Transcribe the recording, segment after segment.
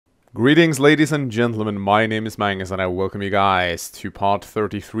Greetings ladies and gentlemen, my name is Magnus and I welcome you guys to part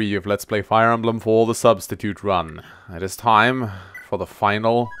 33 of Let's Play Fire Emblem for the Substitute Run. It is time for the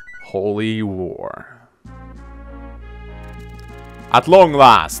final Holy War. At long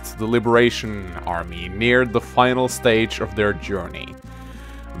last, the Liberation Army neared the final stage of their journey.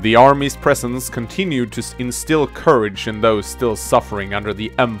 The army's presence continued to instill courage in those still suffering under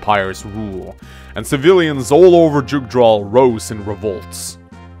the Empire's rule, and civilians all over Jugdral rose in revolts.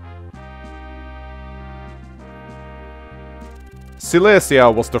 Silesia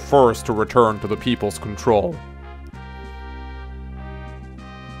was the first to return to the people's control.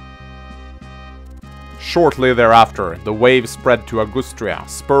 Shortly thereafter, the wave spread to Augustria,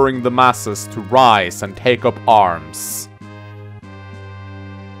 spurring the masses to rise and take up arms.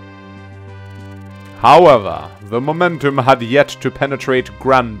 However, the momentum had yet to penetrate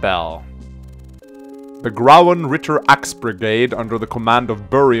Granbell. The Grauen Ritter Axe Brigade under the command of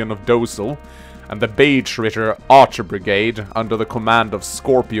Burian of Dosel, and the Beige Ritter Archer Brigade under the command of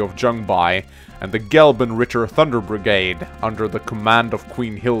Scorpio of Jungbai, and the Gelben Ritter Thunder Brigade under the command of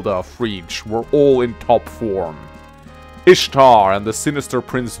Queen Hilda of Friedge were all in top form. Ishtar and the sinister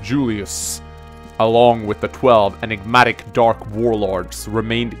Prince Julius, along with the 12 enigmatic dark warlords,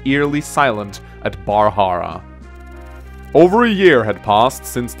 remained eerily silent at Barhara. Over a year had passed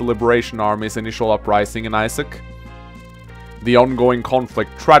since the Liberation Army's initial uprising in Isaac. The ongoing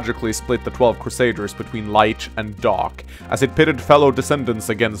conflict tragically split the 12 Crusaders between light and dark, as it pitted fellow descendants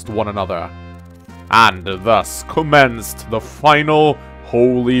against one another. And thus commenced the final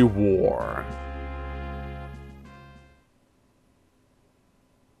Holy War.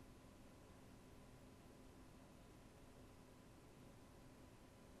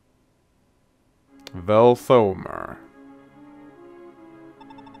 Velthomer.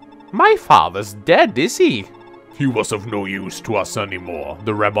 My father's dead, is he? He was of no use to us anymore.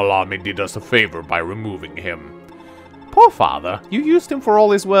 The rebel army did us a favor by removing him. Poor father, you used him for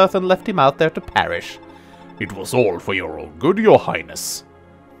all his worth and left him out there to perish. It was all for your own good, your highness.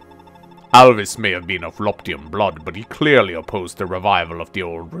 Alvis may have been of Loptian blood, but he clearly opposed the revival of the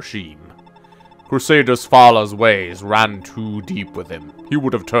old regime. Crusader Svala's ways ran too deep with him. He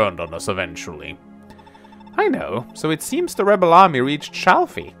would have turned on us eventually. I know, so it seems the rebel army reached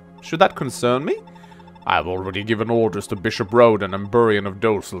Chalfi. Should that concern me? I have already given orders to Bishop Roden and Burian of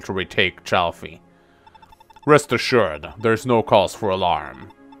Dosel to retake Chalfi. Rest assured, there's no cause for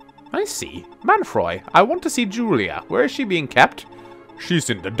alarm. I see. Manfroy, I want to see Julia. Where is she being kept? She's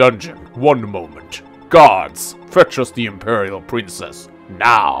in the dungeon. One moment. Guards, fetch us the Imperial Princess.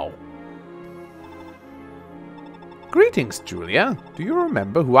 Now! Greetings, Julia. Do you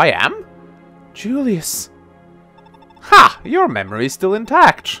remember who I am? Julius. Ha! Your memory's still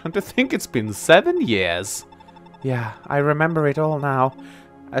intact, and to think it's been 7 years. Yeah, I remember it all now,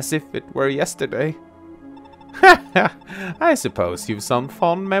 as if it were yesterday. I suppose you've some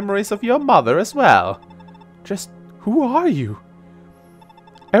fond memories of your mother as well. Just who are you?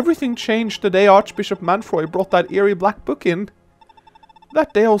 Everything changed the day Archbishop Manfroy brought that eerie black book in.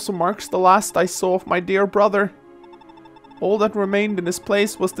 That day also marks the last I saw of my dear brother. All that remained in his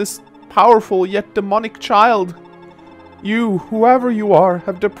place was this powerful yet demonic child. You, whoever you are,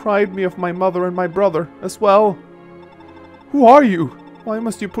 have deprived me of my mother and my brother as well. Who are you? Why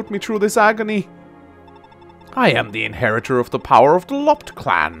must you put me through this agony? I am the inheritor of the power of the Lopt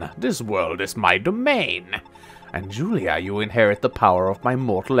clan. This world is my domain. And Julia, you inherit the power of my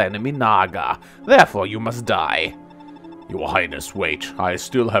mortal enemy Naga. Therefore you must die. Your Highness, wait. I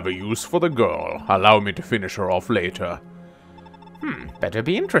still have a use for the girl. Allow me to finish her off later. Better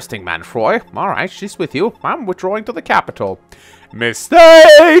be interesting, Manfroy. Alright, she's with you. I'm withdrawing to the capital.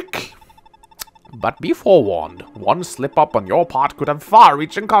 Mistake! But be forewarned. One slip-up on your part could have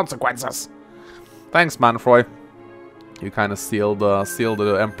far-reaching consequences. Thanks, Manfroy. You kind of sealed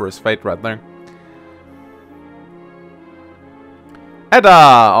the Emperor's fate right there.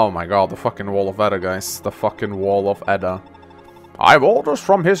 Edda! Oh my god, the fucking Wall of Edda, guys. The fucking Wall of Edda. I've orders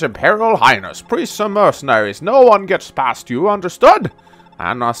from His Imperial Highness. Priests and mercenaries, no one gets past you, understood?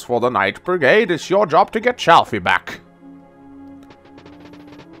 And as for the Knight Brigade, it's your job to get Chalfi back.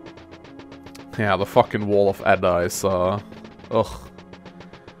 Yeah, the fucking Wall of Edda is, Ugh. The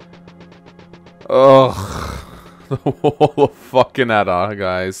Wall of fucking Edda,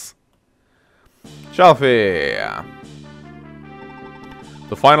 guys. Chalfi!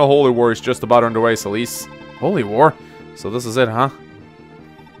 The final Holy War is just about underway, Celise. Holy War? So this is it, huh?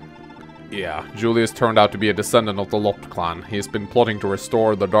 Yeah, Julius turned out to be a descendant of the Lopt clan. He has been plotting to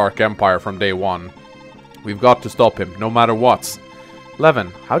restore the Dark Empire from day one. We've got to stop him, no matter what.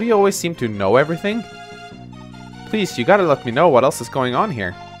 Levin, how do you always seem to know everything? Please, you gotta let me know what else is going on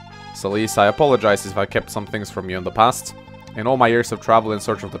here. Celise, I apologize if I kept some things from you in the past. In all my years of travel in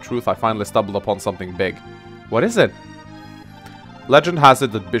search of the truth, I finally stumbled upon something big. What is it? Legend has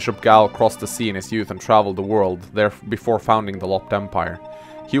it that Bishop Gal crossed the sea in his youth and traveled the world, there before founding the Lopt Empire.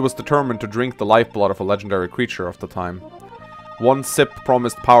 He was determined to drink the lifeblood of a legendary creature of the time. One sip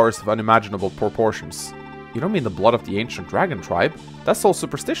promised powers of unimaginable proportions. You don't mean the blood of the ancient dragon tribe? That's all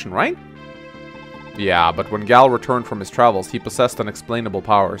superstition, right? Yeah, but when Gal returned from his travels, he possessed unexplainable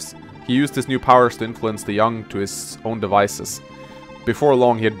powers. He used his new powers to influence the young to his own devices. Before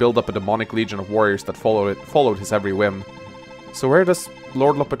long, he had built up a demonic legion of warriors that followed his every whim. So where does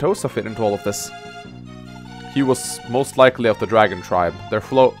Lord Lopetosa fit into all of this? He was most likely of the dragon tribe.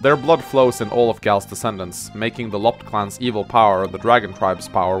 Their blood flows in all of Gal's descendants, making the Lopt clan's evil power and the dragon tribe's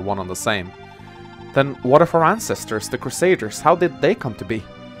power one and the same. Then what of our ancestors, the Crusaders? How did they come to be?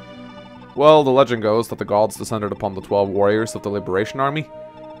 Well, the legend goes that the gods descended upon the 12 warriors of the Liberation Army.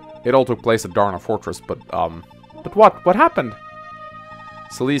 It all took place at Darna Fortress, but what? What happened?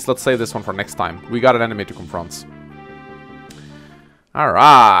 Celise, let's save this one for next time. We got an enemy to confront.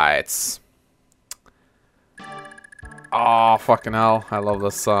 Alright. Oh, fucking hell. I love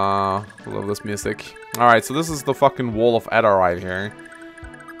this music. Alright, so this is the fucking Wall of Edda right here.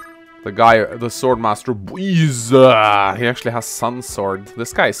 The guy, the Swordmaster, he actually has Sun Sword.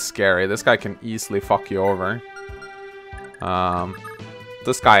 This guy is scary. This guy can easily fuck you over.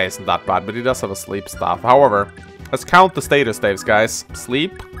 This guy isn't that bad, but he does have a sleep staff. However, let's count the status saves, guys.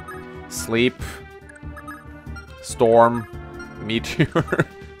 Sleep, sleep, storm, meteor,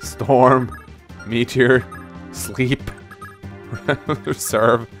 storm, meteor, sleep,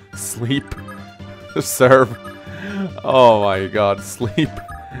 reserve, sleep, reserve. Oh my god, sleep,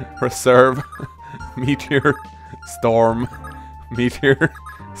 reserve, meteor, storm, meteor,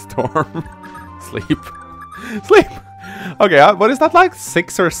 storm, sleep, sleep. Okay, what is that like?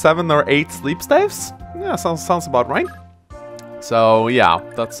 6 or 7 or 8 sleep staves? Yeah, sounds about right. So yeah,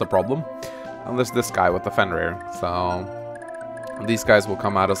 that's a problem. And there's this guy with the Fenrir. So these guys will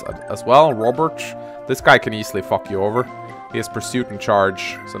come at us as well. Robert, this guy can easily fuck you over. He has pursuit and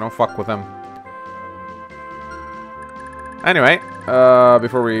charge, so don't fuck with him. Anyway,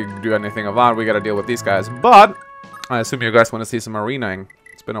 before we do anything of that, we gotta deal with these guys. But I assume you guys want to see some arenaing.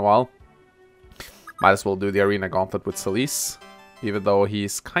 It's been a while. Might as well do the arena gauntlet with Celise, even though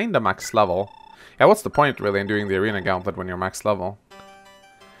he's kinda max level. Yeah, what's the point really in doing the arena gauntlet when you're max level?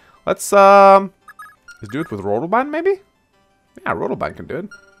 Let's do it with Rodelban maybe? Yeah, Rodelban can do it.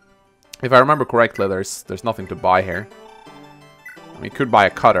 If I remember correctly, there's nothing to buy here. I mean, you could buy a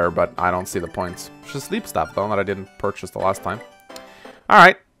cutter, but I don't see the points. It's a sleep staff though that I didn't purchase the last time.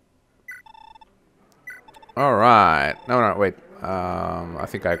 Alright. Alright. No, wait. I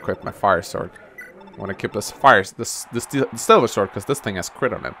think I equipped my fire sword. I want to keep this the silver sword because this thing has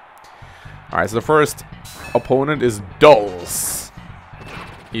crit on it. Alright, so the first opponent is Dulce.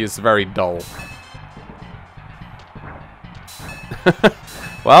 He is very dull.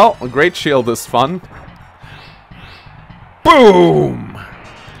 Well, a great shield is fun. Boom!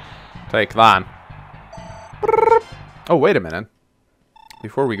 Take that. Oh, wait a minute.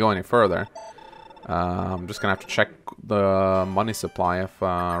 Before we go any further, I'm just gonna have to check the money supply of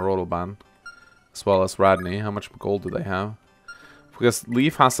Rodelban. As well as Radney. How much gold do they have? Because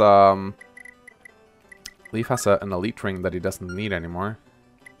Leaf has an elite ring that he doesn't need anymore.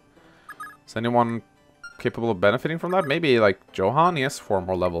 Is anyone capable of benefiting from that? Maybe like Johan. He has 4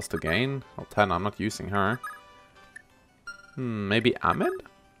 more levels to gain. Well, 10. I'm not using her. Maybe Ahmed?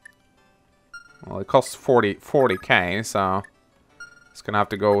 Well, it costs 40k, so it's gonna have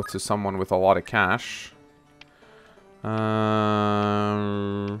to go to someone with a lot of cash.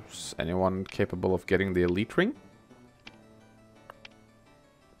 Is anyone capable of getting the elite ring?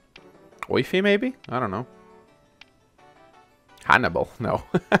 Oifi, maybe? I don't know. Hannibal? No.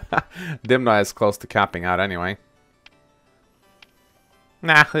 Dimna is close to capping out anyway.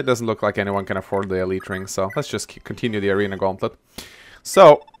 Nah, it doesn't look like anyone can afford the elite ring, so let's just continue the arena gauntlet.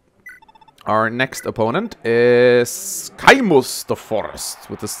 So, our next opponent is Kaimus the Forest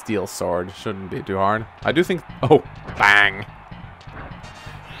with the steel sword. Shouldn't be too hard. I do think... Oh, bang.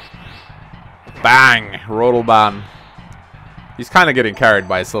 Bang! Rodelban. He's kind of getting carried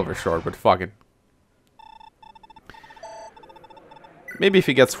by a silver sword, but fuck it. Maybe if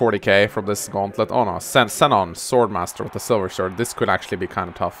he gets 40k from this gauntlet... Oh no, Senon, Swordmaster with the silver sword. This could actually be kind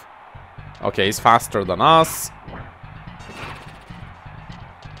of tough. Okay, he's faster than us.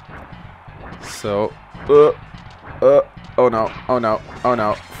 So, oh no, oh no, oh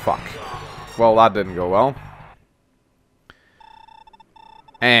no, fuck. Well, that didn't go well.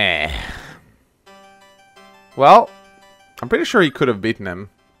 Well, I'm pretty sure he could have beaten him.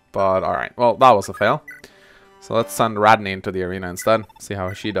 But alright, well, that was a fail. So let's send Radney into the arena instead. See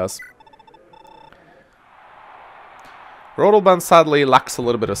how she does. Rodelban sadly lacks a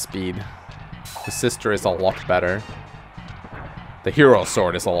little bit of speed. His sister is a lot better. The hero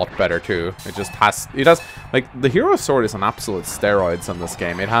sword is a lot better too. It just has... It has... Like, the hero sword is on absolute steroids in this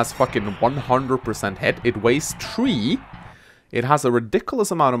game. It has fucking 100% hit. It weighs 3. It has a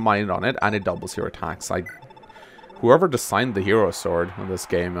ridiculous amount of mind on it. And it doubles your attacks. Whoever designed the hero sword in this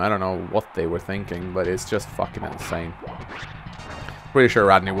game, I don't know what they were thinking. But it's just fucking insane. Pretty sure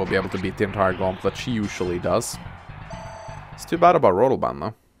Radney will be able to beat the entire gauntlet. She usually does. It's too bad about Rodelban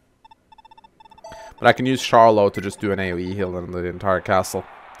though. But I can use Charlo to just do an AoE heal on the entire castle.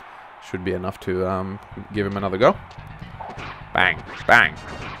 Should be enough to give him another go. Bang. Bang.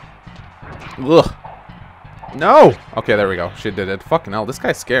 Ugh. No! Okay, there we go. She did it. Fucking hell, this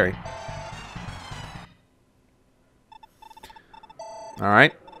guy's scary.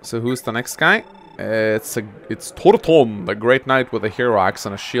 Alright, so who's the next guy? It's Torton, the Great Knight with a hero axe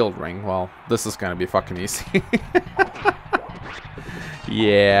and a shield ring. Well, this is gonna be fucking easy.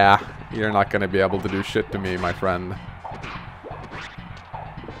 Yeah. You're not gonna be able to do shit to me, my friend.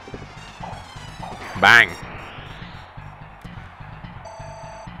 Bang!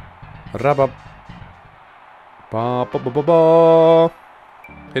 Rabab. Ba ba ba ba ba.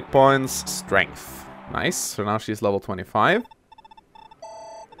 Hit points, strength. Nice. So now she's level 25.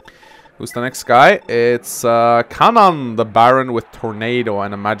 Who's the next guy? It's Kanan, the Baron with Tornado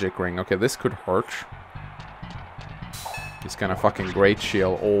and a magic ring. Okay, this could hurt. He's gonna fucking Great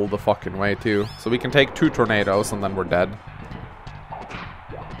Shield all the fucking way too. So we can take 2 tornadoes and then we're dead.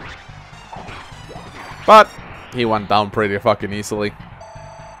 But he went down pretty fucking easily.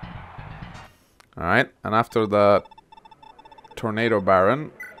 Alright, and after the Tornado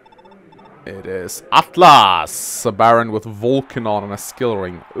Baron, it is Atlas! A Baron with Volcanon and a skill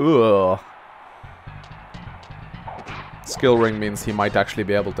ring. Ugh. Skill ring means he might actually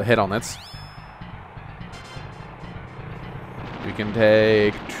be able to hit on it. We can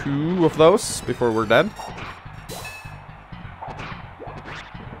take 2 of those before we're dead.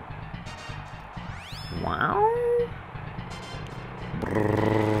 Wow.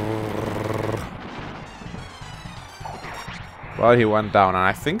 Well, he went down, and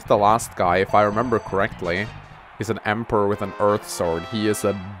I think the last guy, if I remember correctly, is an Emperor with an Earth Sword. He is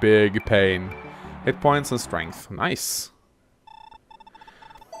a big pain. Hit points and strength. Nice.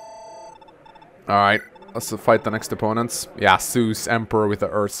 Alright. Let's fight the next opponents. Yeah, Zeus, Emperor with the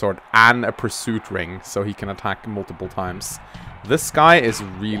Earth Sword and a Pursuit Ring, so he can attack multiple times. This guy is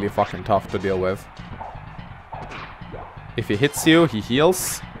really fucking tough to deal with. If he hits you, he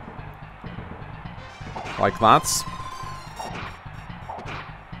heals. Like that.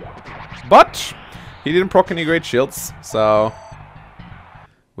 But he didn't proc any great shields, so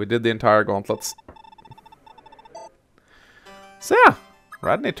we did the entire gauntlets. So yeah.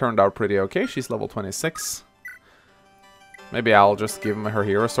 Radney turned out pretty okay. She's level 26. Maybe I'll just give him her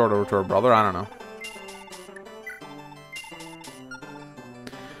hero sword over to her brother. I don't know.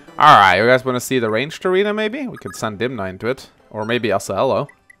 Alright, you guys want to see the ranged arena maybe? We could send Dimna into it. Or maybe Asaello.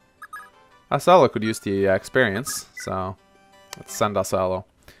 Asaello could use the experience. So, let's send Asaello.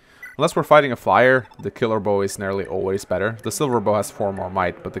 Unless we're fighting a flyer, the killer bow is nearly always better. The silver bow has 4 more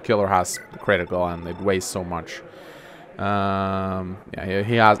might, but the killer has the critical and it weighs so much. Yeah,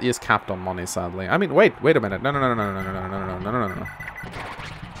 he is capped on money, sadly. I mean, wait a minute. No.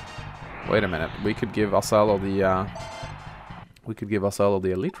 Wait a minute. We could give Asaello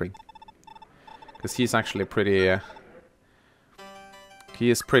the elite ring. Because he's actually pretty, he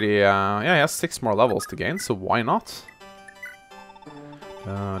is pretty, yeah, he has 6 more levels to gain, so why not?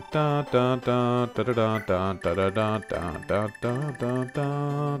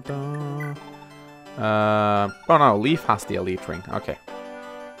 Oh no, Leaf has the elite ring. Okay.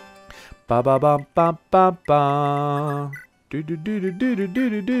 Ba ba ba ba ba ba.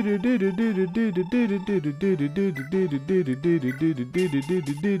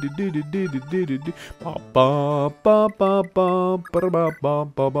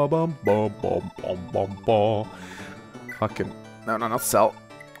 Fucking no, not sell.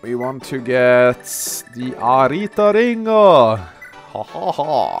 We want to get the Arita Ringo. Ha ha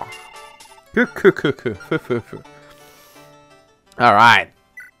ha. Alright.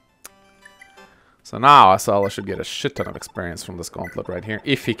 So now Asaello should get a shit ton of experience from this gauntlet right here.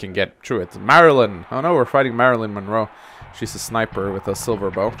 If he can get through it. Marilyn. Oh no, we're fighting Marilyn Monroe. She's a sniper with a silver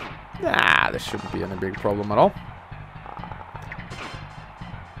bow. Nah, this shouldn't be any big problem at all.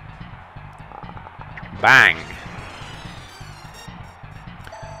 Bang.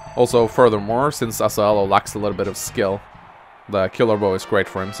 Also, furthermore, since Asaello lacks a little bit of skill, The killer bow is great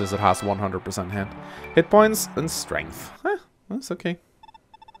for him since it has 100% hit. Hit points and strength. That's okay.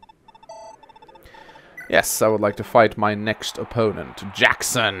 Yes, I would like to fight my next opponent,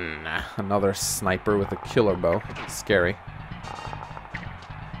 Jackson. Another sniper with a killer bow. Scary.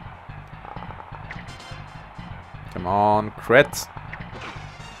 Come on, crit.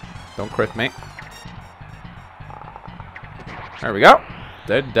 Don't crit me. There we go.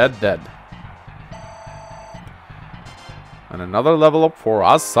 Dead, dead, dead. And another level up for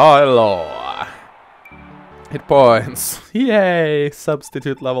Asilo. Hit points. Yay!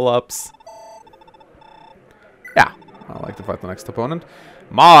 Substitute level ups. Yeah, I'd like to fight the next opponent.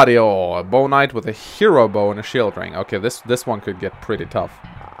 Mario, a bow knight with a hero bow and a shield ring. Okay, this one could get pretty tough.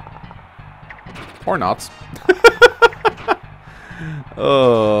 Or not.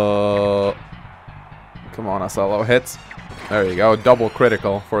 Oh. Come on, Asalo, hit. There you go, double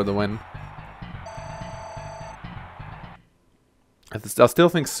critical for the win. I still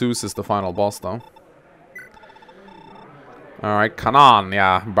think Zeus is the final boss, though. Alright, Kanan,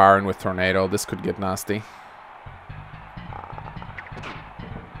 yeah, Baron with Tornado. This could get nasty.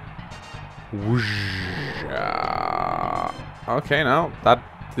 Whoosh. Okay, no, that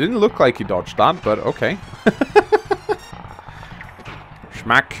didn't look like he dodged that, but okay.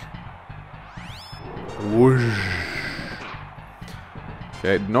 Schmack. Whoosh.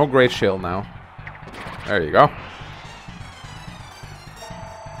 Okay, no great shield now. There you go.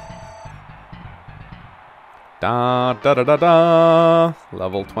 Da da da da da.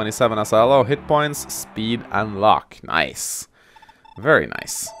 Level 27 Asalo. Hit points, speed, and luck. Nice. Very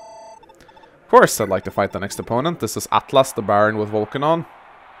nice. Of course, I'd like to fight the next opponent. This is Atlas, the Baron with Volcanon.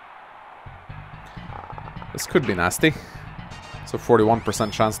 This could be nasty. It's a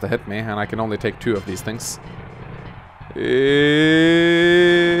 41% chance to hit me, and I can only take 2 of these things.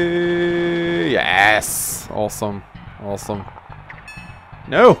 Yes! Awesome. Awesome.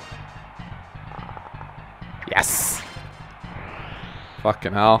 No! Yes!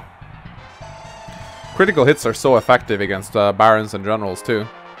 Fucking hell. Critical hits are so effective against Barons and Generals too,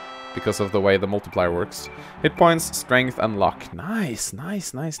 because of the way the multiplier works. Hit points, strength, and luck. Nice,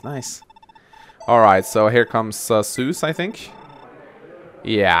 nice, nice, nice. Alright, so here comes Zeus, I think.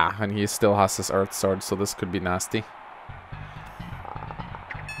 Yeah, and he still has his Earth Sword, so this could be nasty.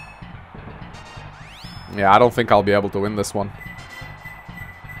 Yeah, I don't think I'll be able to win this one.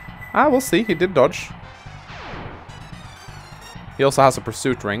 We'll see. He did dodge. He also has a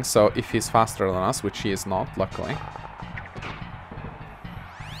pursuit ring, so if he's faster than us, which he is not, luckily.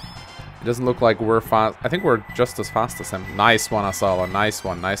 It doesn't look like we're fast. I think we're just as fast as him. Nice one, Asala. Nice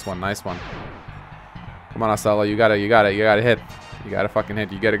one, nice one, nice one. Come on, Asala. You gotta hit. You gotta fucking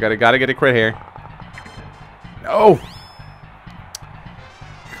hit. You gotta get a crit here. No!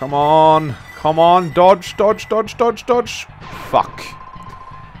 Come on. Come on. Dodge, dodge, dodge, dodge, dodge. Fuck.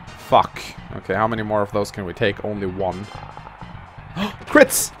 Fuck. Okay, how many more of those can we take? Only one.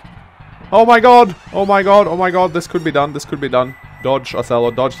 Crits! Oh my god! Oh my god! Oh my god! This could be done. This could be done. Dodge,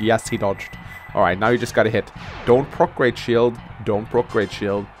 Asalo, dodge. Yes, he dodged. Alright, now you just gotta hit. Don't proc Great Shield. Don't proc Great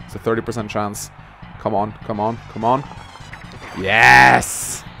Shield. It's a 30% chance. Come on, come on, come on.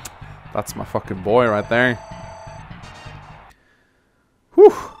 Yes! That's my fucking boy right there.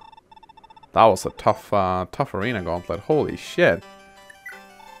 Whew! That was a tough arena gauntlet. Holy shit.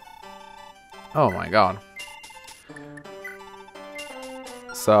 Oh my god.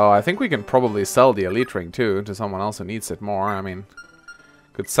 So, I think we can probably sell the Elite Ring, too, to someone else who needs it more. I mean,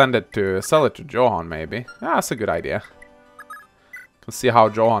 could sell it to Johan, maybe. Yeah, that's a good idea. Let's see how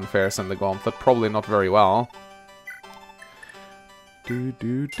Johan fares in the gauntlet. Probably not very well. Do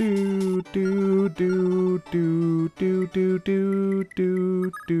do do do do do do do do do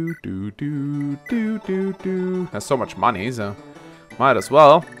do do do do do. Has so much money, so might as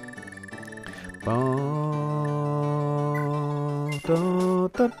well. Da,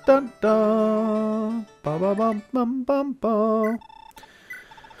 da, da, da. Ba, ba, bum, bum, bum, bum.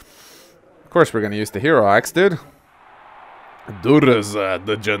 Of course, we're gonna use the hero axe, dude. Durza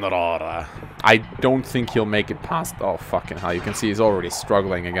the General. I don't think he'll make it past. Oh, fucking hell. You can see he's already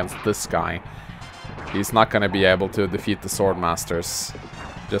struggling against this guy. He's not gonna be able to defeat the Swordmasters.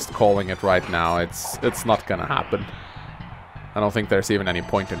 Just calling it right now. It's not gonna happen. I don't think there's even any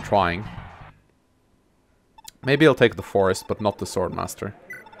point in trying. Maybe he'll take the Forest, but not the Swordmaster.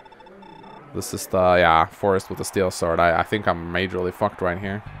 This is the, yeah, Forest with the Steel Sword. I think I'm majorly fucked right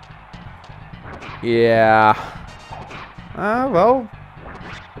here. Yeah. Well.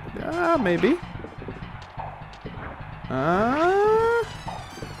 Yeah, maybe.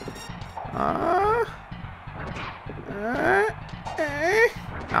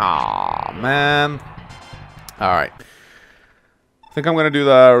 Aw, man. Alright. I think I'm gonna do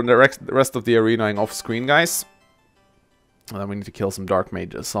the rest of the arenaing off screen, guys. And then we need to kill some dark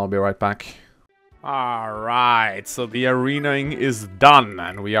mages, so I'll be right back. Alright, so the arenaing is done,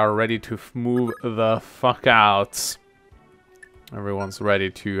 and we are ready to move the fuck out. Everyone's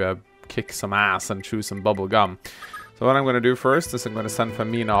ready to kick some ass and chew some bubble gum. So what I'm gonna do first is I'm gonna send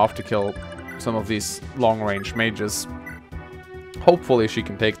Femina off to kill some of these long-range mages. Hopefully she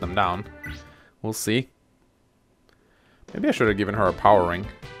can take them down. We'll see. Maybe I should have given her a power ring.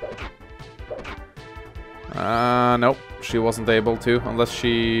 Nope. She wasn't able to. Unless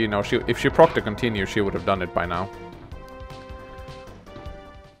she... No, if she procced to continue, she would have done it by now.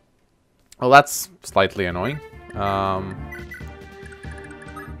 Well, that's slightly annoying.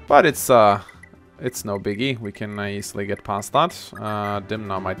 But it's no biggie. We can easily get past that.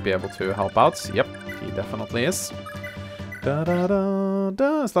 Dimna might be able to help out. Yep, he definitely is. Da, da, da,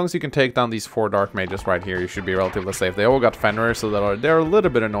 da. As long as you can take down these 4 dark mages right here, you should be relatively safe. They all got Fenrir, so they're a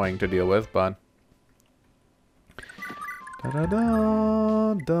little bit annoying to deal with, but... Da, da,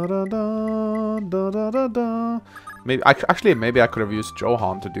 da, da, da, da, da, da, da. Maybe I could have used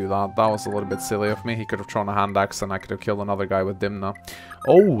Johan to do that. That was a little bit silly of me. He could have thrown a hand axe and I could have killed another guy with Dimna.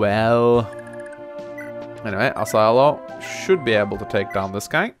 Oh well. Anyway, Asalo should be able to take down this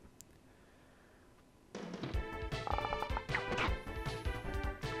guy.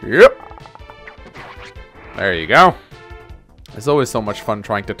 Yep. There you go. It's always so much fun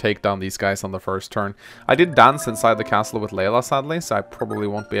trying to take down these guys on the first turn. I did dance inside the castle with Layla, sadly, so I probably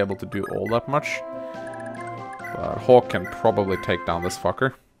won't be able to do all that much. But Hawk can probably take down this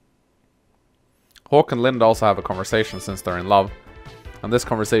fucker. Hawk and Linda also have a conversation since they're in love. And this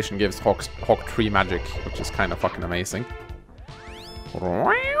conversation gives Hawk tree magic, which is kind of fucking amazing.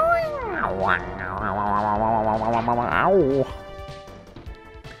 Ow.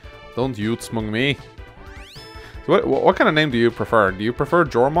 Don't Yutsmung me. So what kind of name do you prefer? Do you prefer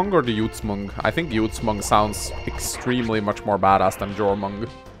Jormung or the Yutsmung? I think Yutsmung sounds extremely much more badass than Jormung.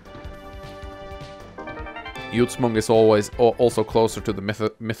 Yutsmung is always also closer to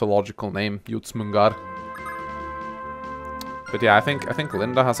the mythological name Yutsmungar. But yeah, I think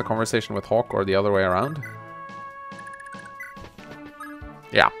Linda has a conversation with Hawk or the other way around.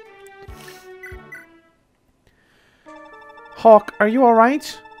 Yeah. Hawk, are you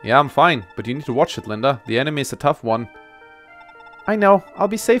alright? Yeah, I'm fine, but you need to watch it, Linda. The enemy is a tough one. I know. I'll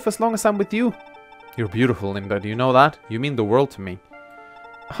be safe as long as I'm with you. You're beautiful, Linda. Do you know that? You mean the world to me.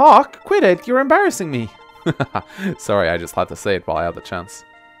 Hawk, quit it. You're embarrassing me. Sorry, I just had to say it while I had the chance.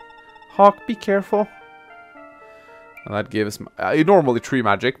 Hawk, be careful. And that gives... normally tree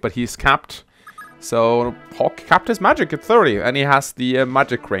magic, but he's capped. So, Hawk capped his magic at 30, and he has the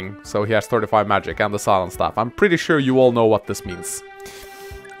magic ring. So he has 35 magic and the silent staff. I'm pretty sure you all know what this means.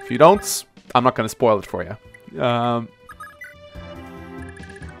 If you don't, I'm not going to spoil it for you.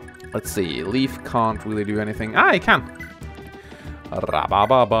 Let's see. Leaf can't really do anything. Ah, he can.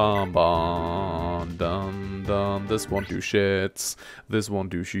 Dun dun. This won't do shit. This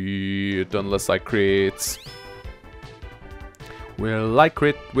won't do shit unless I crit. Will I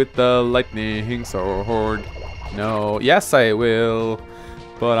crit with the lightning sword? No. Yes, I will.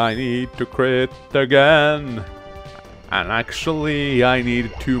 But I need to crit again. And actually, I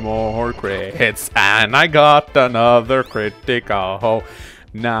need 2 more crits. And I got another critical.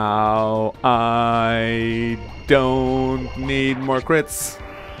 Now, I don't need more crits.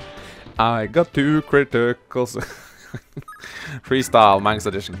 I got 2 criticals. Freestyle, Manx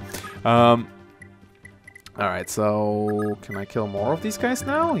Edition. Alright, so... Can I kill more of these guys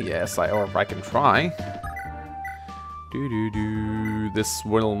now? Yes, or I can try. This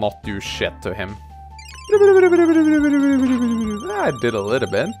will not do shit to him. I did a little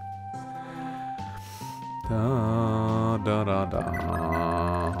bit. Da, da, da, da.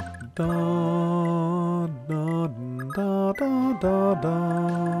 Da, da, da, da, da,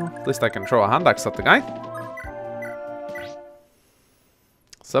 da. At least I can throw a hand axe at the guy.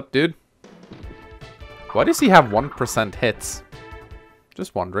 What's up, dude? Why does he have 1% hits?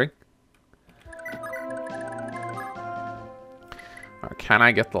 Just wondering. Can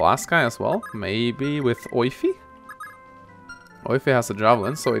I get the last guy as well? Maybe with Oifi? Oifi has a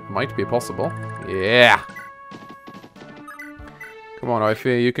javelin, so it might be possible. Yeah! Come on,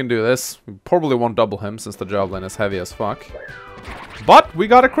 Oifi, you can do this. We probably won't double him, since the javelin is heavy as fuck. But we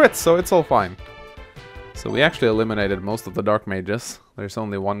got a crit, so it's all fine. So we actually eliminated most of the dark mages. There's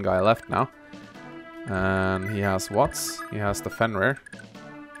only 1 guy left now. And he has what? He has the Fenrir.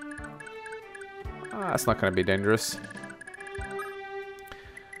 That's not going to be dangerous.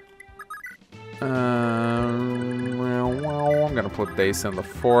 I'm gonna put Daisy in the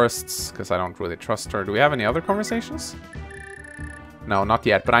forests, because I don't really trust her. Do we have any other conversations? No, not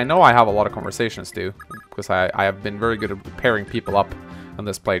yet. But I know I have a lot of conversations too. Because I have been very good at pairing people up on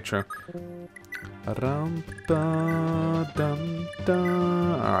this playthrough.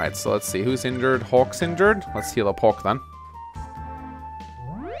 Alright, so let's see. Who's injured? Hawk's injured? Let's heal up Hawk then.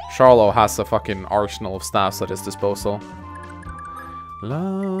 Charlo has a fucking arsenal of staffs at his disposal.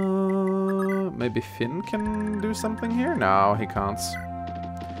 Maybe Finn can do something here? No, he can't.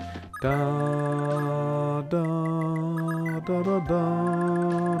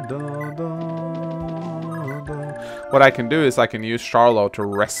 What I can do is I can use Charlo to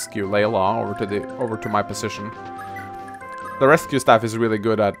rescue Layla over to my position. The rescue staff is really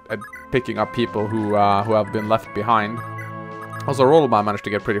good at picking up people who have been left behind. Also, Rollerman managed to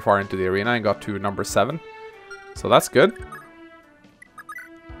get pretty far into the arena and got to number 7. So that's good.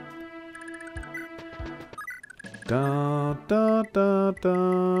 Da, da, da,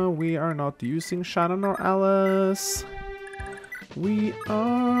 da. We are not using Shannon or Alice. We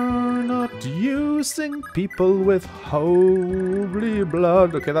are not using people with holy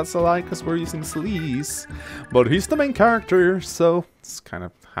blood. Okay, that's a lie because we're using Sleaze. But he's the main character, so it's kind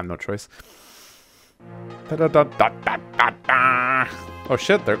of, I have no choice. Da, da, da, da, da, da, da. Oh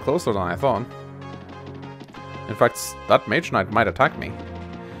shit, they're closer than I thought. In fact, that Mage Knight might attack me.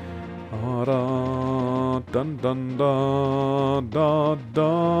 Da, da, dun, dun, da, da,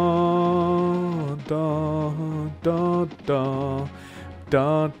 da, da, da,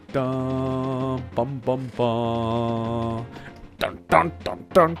 da, da, bum, bum, ba. Dun, dun, dun,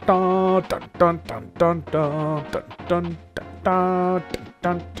 dun, dun, dun, dun, dun, dun, dun, dun, dun,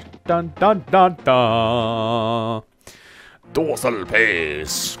 dun, dun, dun, dun, dun. Dorsal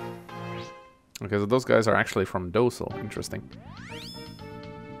pace. Okay, so those guys are actually from Dorsal. Interesting.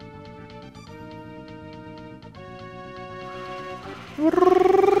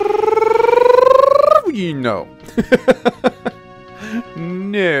 No.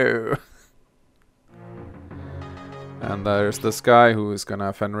 No. And there's this guy who is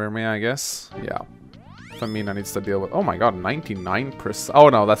gonna Fenrir me, I guess. Yeah. Femina needs to deal with... Oh my god, 99%. Oh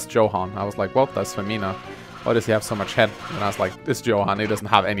no, that's Johan. I was like, well, that's Femina. Why does he have so much head? And I was like, this Johan, he doesn't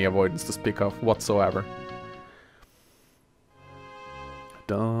have any avoidance to speak of whatsoever.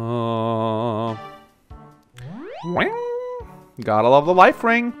 Duh. Gotta love the life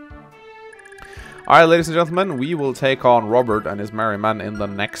ring. Alright, ladies and gentlemen, we will take on Robert and his merry men in the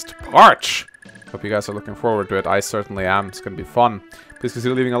next part. Hope you guys are looking forward to it. I certainly am. It's gonna be fun. Please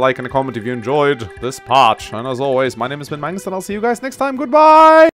consider leaving a like and a comment if you enjoyed this part. And as always, my name has been Magnus, and I'll see you guys next time. Goodbye!